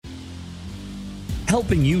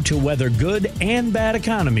helping you to weather good and bad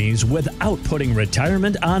economies without putting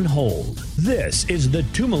retirement on hold. This is the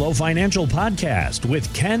Tumalo Financial Podcast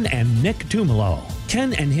with Ken and Nick Tumalo.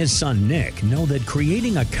 Ken and his son Nick know that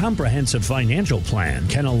creating a comprehensive financial plan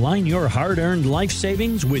can align your hard-earned life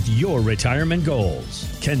savings with your retirement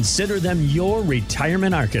goals. Consider them your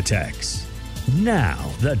retirement architects. Now,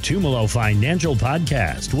 the Tumalo Financial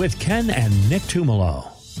Podcast with Ken and Nick Tumalo.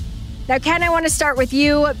 Now, Ken, I want to start with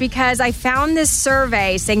you because I found this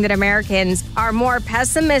survey saying that Americans are more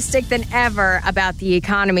pessimistic than ever about the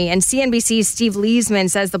economy. And CNBC's Steve Leisman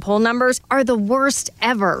says the poll numbers are the worst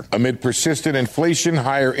ever. Amid persistent inflation,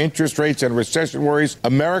 higher interest rates, and recession worries,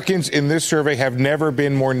 Americans in this survey have never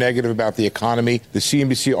been more negative about the economy. The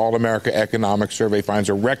CNBC All-America Economic Survey finds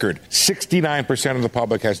a record 69% of the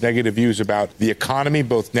public has negative views about the economy,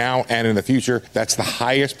 both now and in the future. That's the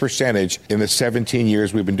highest percentage in the 17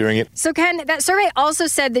 years we've been doing it. So, Ken, that survey also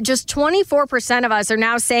said that just 24% of us are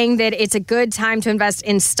now saying that it's a good time to invest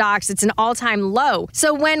in stocks. It's an all-time low.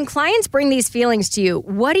 So when clients bring these feelings to you,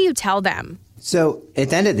 what do you tell them? So at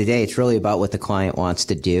the end of the day, it's really about what the client wants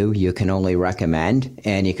to do. You can only recommend,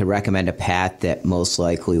 and you can recommend a path that most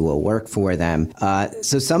likely will work for them.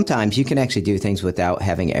 So sometimes you can actually do things without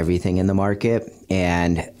having everything in the market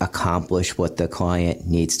and accomplish what the client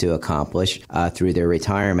needs to accomplish through their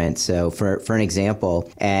retirement. So for an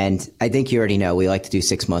example, and I think you already know, we like to do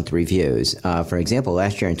 6-month reviews. For example,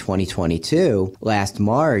 last year in 2022, last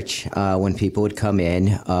March, when people would come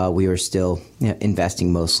in, we were still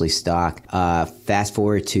investing mostly stock. Fast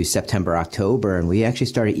forward to September, October, and we actually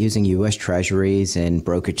started using U.S. Treasuries and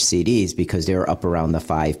brokerage CDs because they were up around the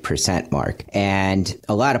 5% mark. And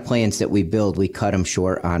a lot of plans that we build, we cut them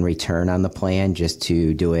short on return on the plan just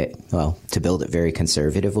to do it, well, to build it very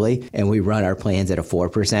conservatively. And we run our plans at a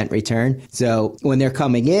 4% return. So when they're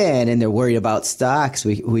coming in and they're worried about stocks,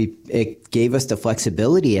 it gave us the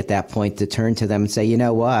flexibility at that point to turn to them and say, you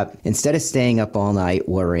know what, instead of staying up all night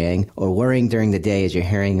worrying or worrying during the day as you're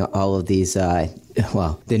hearing all of these, the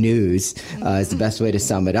news is the best way to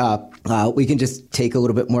sum it up. We can just take a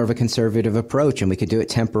little bit more of a conservative approach, and we could do it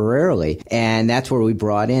temporarily. And that's where we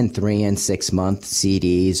brought in 3 and 6 month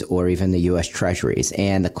CDs or even the U.S. Treasuries.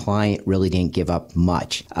 And the client really didn't give up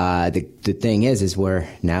much. The thing is we're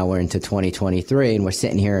into 2023 and we're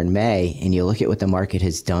sitting here in May, and you look at what the market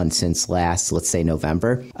has done since last, let's say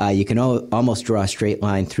November. You can almost draw a straight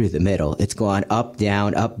line through the middle. It's gone up,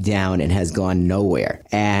 down, and has gone nowhere.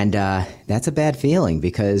 And that's a bad feeling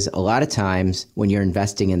because a lot of times when you're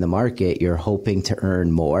investing in the market, you're hoping to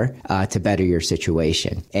earn more to better your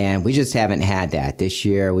situation. And we just haven't had that. This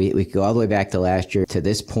year, we go all the way back to last year. To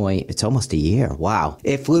this point, it's almost a year. Wow.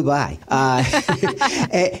 It flew by.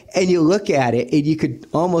 And you look at it, and you could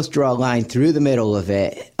almost draw a line through the middle of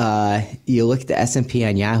it. You look at the S&P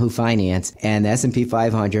on Yahoo Finance, and the S&P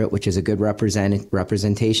 500, which is a good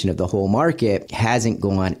representation of the whole market, hasn't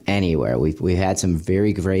gone anywhere. We've had some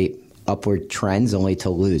very great upward trends only to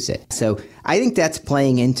lose it. So I think that's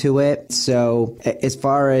playing into it. So as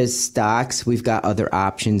far as stocks, we've got other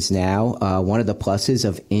options now. One of the pluses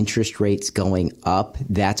of interest rates going up,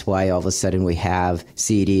 that's why all of a sudden we have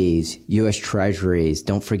CDs, U.S. Treasuries.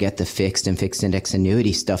 Don't forget the fixed and fixed index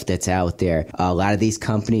annuity stuff that's out there. A lot of these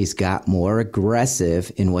companies got more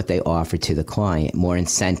aggressive in what they offer to the client, more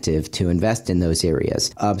incentive to invest in those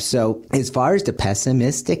areas. So as far as the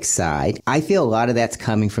pessimistic side, I feel a lot of that's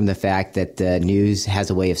coming from the fact that the news has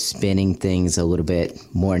a way of spinning things a little bit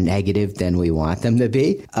more negative than we want them to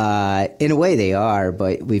be. In a way they are,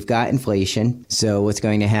 but we've got inflation. So what's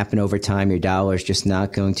going to happen over time? Your dollar is just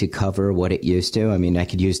not going to cover what it used to. I mean, I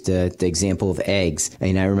could use the example of eggs. I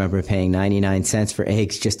mean, I remember paying 99 cents for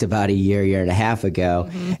eggs just about a year and a half ago.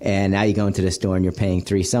 Mm-hmm. And now you go into the store and you're paying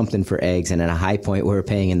 3 something for eggs. And at a high point, we're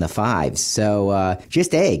paying in the 5s. So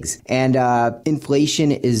just eggs. And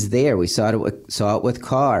inflation is there. We saw it with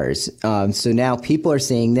cars. So now people are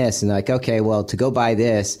seeing this and like, okay, well, to go buy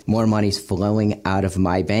this, more money's flowing out of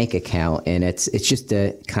my bank account. And it's just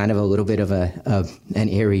a kind of a little bit of an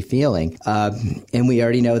eerie feeling. And we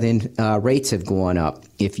already know then rates have gone up.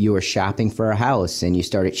 If you were shopping for a house and you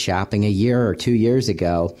started shopping a year or 2 years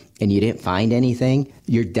ago and you didn't find anything,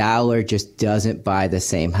 your dollar just doesn't buy the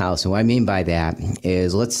same house. And what I mean by that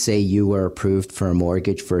is, let's say you were approved for a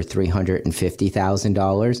mortgage for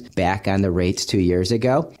 $350,000 back on the rates 2 years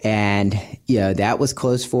ago, and that was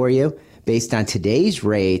close for you. Based on today's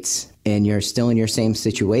rates, and you're still in your same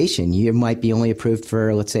situation. You might be only approved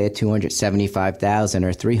for, let's say, a $275,000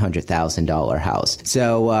 or $300,000 house.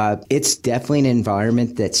 So it's definitely an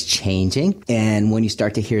environment that's changing. And when you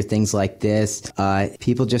start to hear things like this,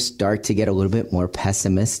 people just start to get a little bit more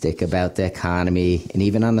pessimistic about the economy and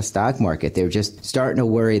even on the stock market. They're just starting to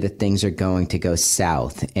worry that things are going to go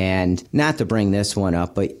south. And not to bring this one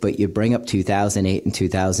up, but you bring up 2008 and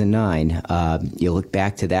 2009. You look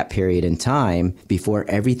back to that period in time before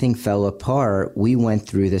everything fell apart. We went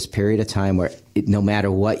through this period of time where no matter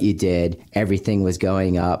what you did, everything was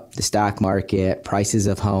going up. The stock market, prices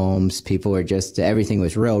of homes, people were just, everything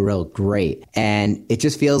was real great. And it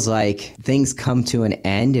just feels like things come to an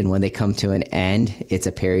end. And when they come to an end, it's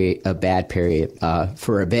a bad period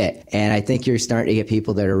for a bit. And I think you're starting to get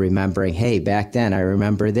people that are remembering, hey, back then I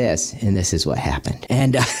remember this, and this is what happened.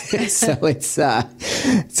 And so it's, so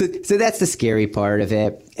that's the scary part of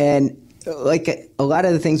it. And like a lot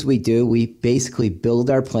of the things we do, we basically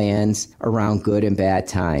build our plans around good and bad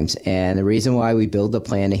times. And the reason why we build a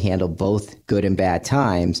plan to handle both good and bad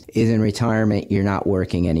times is in retirement, you're not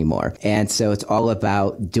working anymore. And so it's all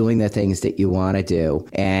about doing the things that you want to do.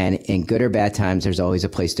 And in good or bad times, there's always a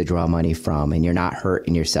place to draw money from, and you're not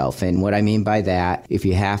hurting yourself. And what I mean by that, if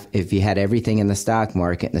you had everything in the stock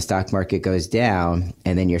market and the stock market goes down,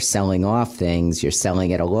 and then you're selling off things, you're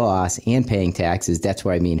selling at a loss and paying taxes, that's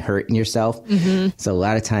where I mean hurting yourself. Mm-hmm. So a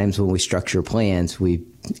lot of times when we structure plans,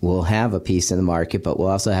 we'll have a piece in the market, but we'll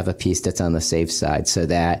also have a piece that's on the safe side so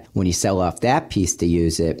that when you sell off that piece to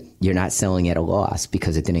use it, you're not selling at a loss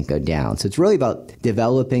because it didn't go down. So it's really about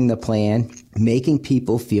developing the plan, making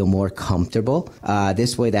people feel more comfortable.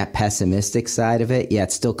 This way, that pessimistic side of it,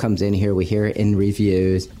 it still comes in here. We hear it in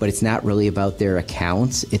reviews, but it's not really about their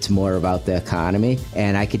accounts. It's more about the economy.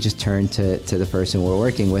 And I could just turn to the person we're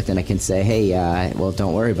working with and I can say, hey, well,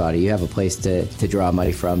 don't worry about it. You have a place to draw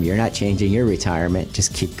money from. You're not changing your retirement.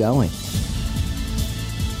 Just keep going.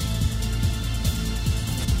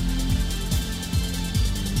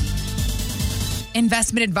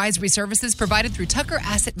 Investment advisory services provided through Tucker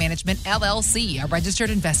Asset Management, LLC, a registered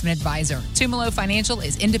investment advisor. Tumalo Financial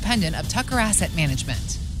is independent of Tucker Asset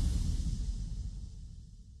Management.